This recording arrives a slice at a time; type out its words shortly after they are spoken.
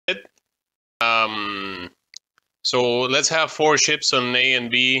So let's have 4 ships on A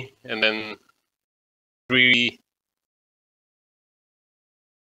and B, and then 3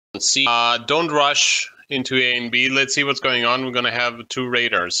 on C. Don't rush into A and B. Let's see what's going on. We're gonna have 2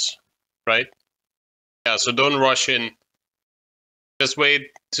 raiders, right? Yeah, so don't rush in. Just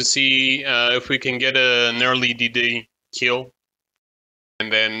wait to see if we can get an early DD kill.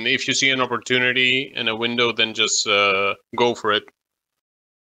 And then if you see an opportunity in a window, then just go for it.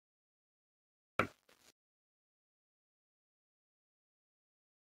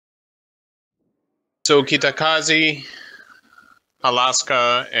 So Kitakazi,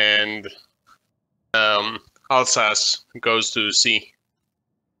 Alaska, and Alsace goes to C.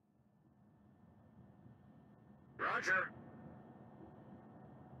 Roger.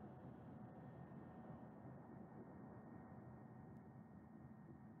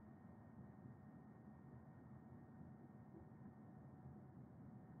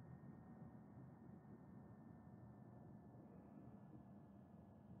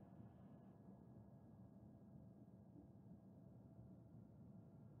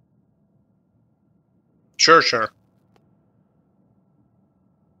 Sure, sure.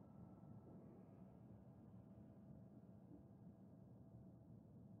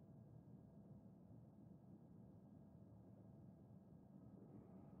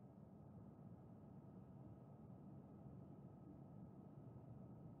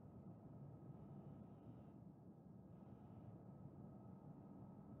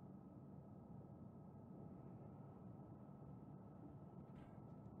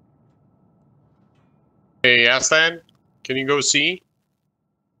 Hey, Aslan, can you go see?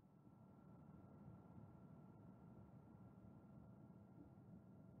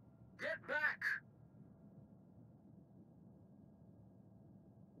 Get back.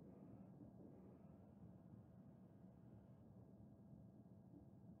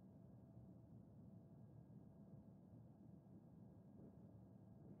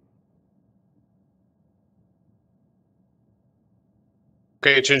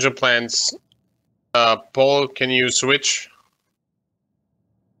 Okay, change of plans. Paul, can you switch?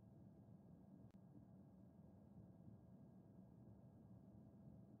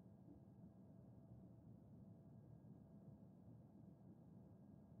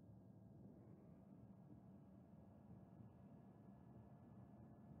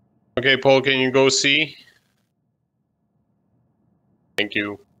 Okay, Paul, can you go see? Thank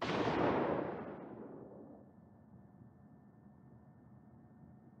you.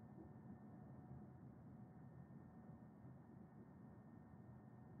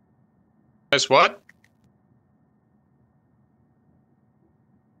 Guess what?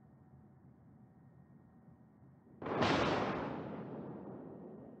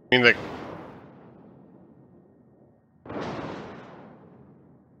 I mean,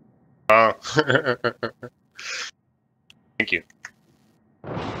 thank you.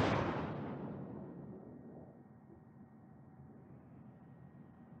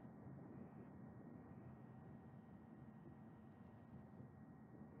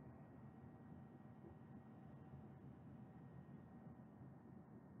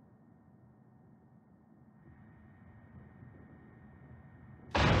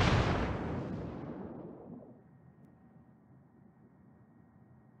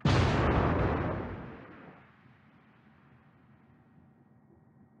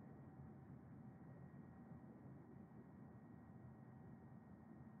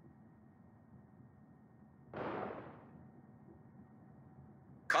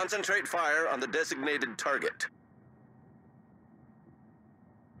 Concentrate fire on the designated target.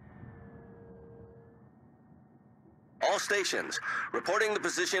 All stations, reporting the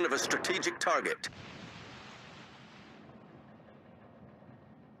position of a strategic target.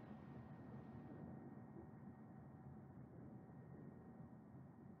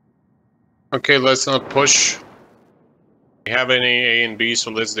 Okay, let's not push. We have any A and B,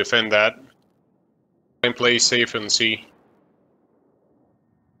 so let's defend that. And play safe and C.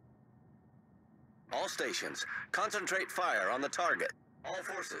 All stations, concentrate fire on the target. All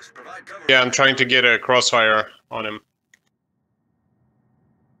forces, provide cover. Yeah, I'm trying to get a crossfire on him.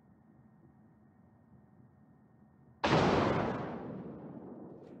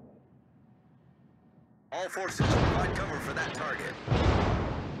 All forces, provide cover for that target.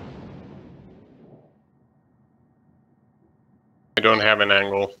 I don't have an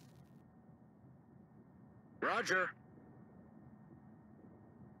angle. Roger.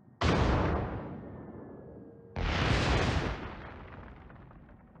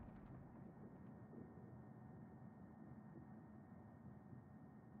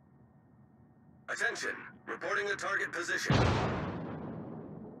 Attention, reporting the target position.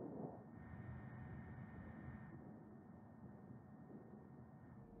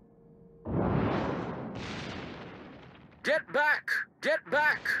 Get back! Get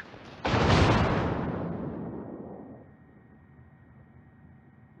back!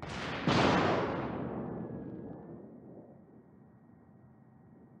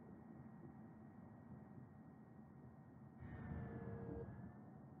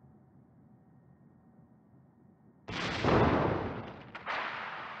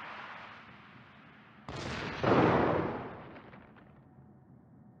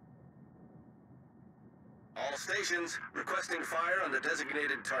 All stations requesting fire on the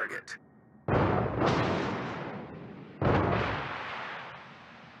designated target.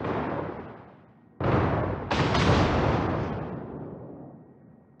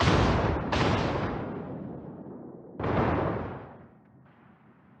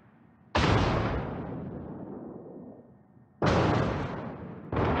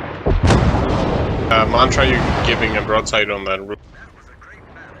 Mantra, you're giving a broadside on that roof. That was a great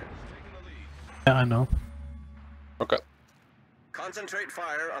battle. Taking the lead. Yeah, I know. Okay. Concentrate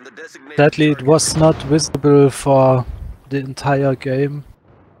fire on the designated Sadly, it target. was not visible for the entire game.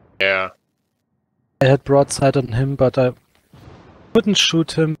 Yeah. I had broadside on him, but I couldn't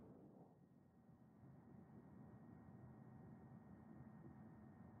shoot him.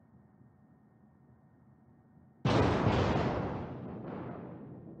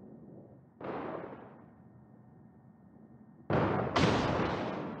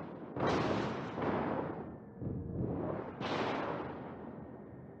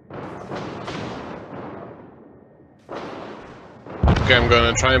 Okay, I'm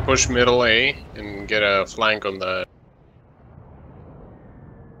gonna try and push middle A and get a flank on the...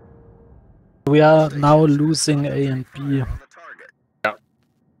 We are now losing A and B. On the target. Yeah.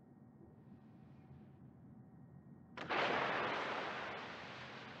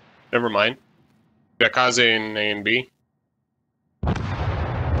 Never mind. Yakaze in A and B.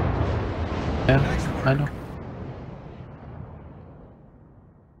 Yeah, I know.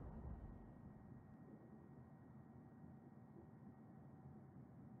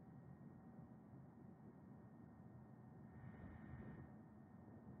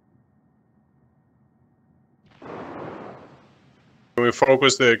 Can we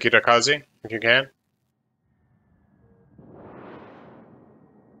focus the Kitakaze if you can?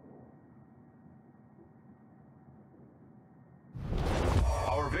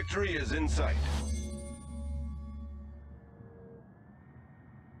 Our victory is in sight.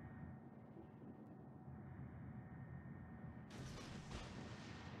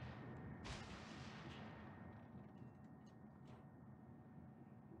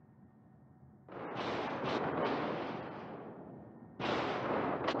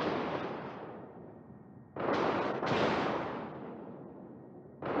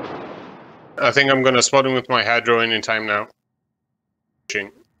 I think I'm gonna spot him with my Hadro any time now.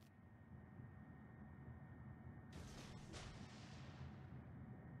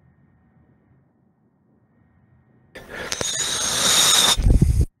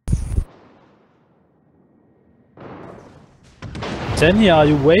 Danny, are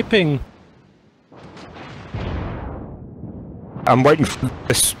you vaping? I'm waiting for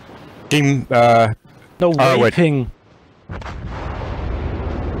this team. No, Oh, wait. vaping.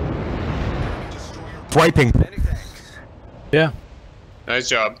 Wiping. Many thanks. Yeah. Nice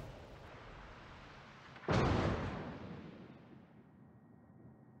job.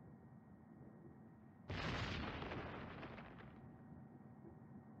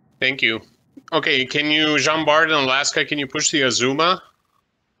 Thank you. Okay, can you, Jean Bart in Alaska, can you push the Azuma?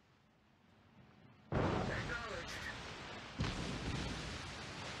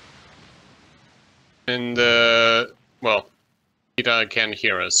 And, well, Ita can't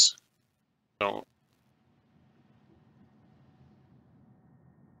hear us. So.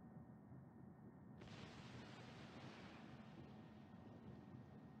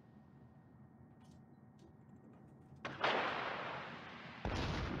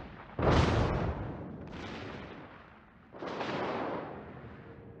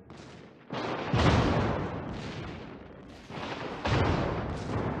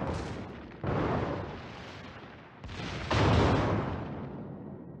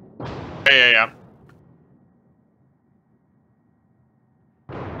 Yeah.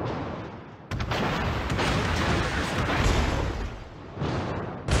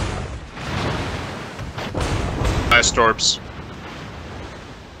 Nice Torps.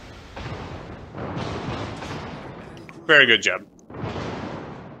 Very good job.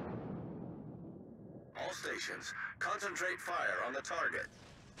 All stations, concentrate fire on the target.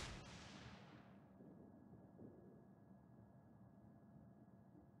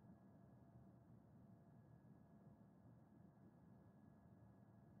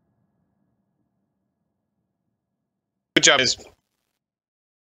 Good job, guys.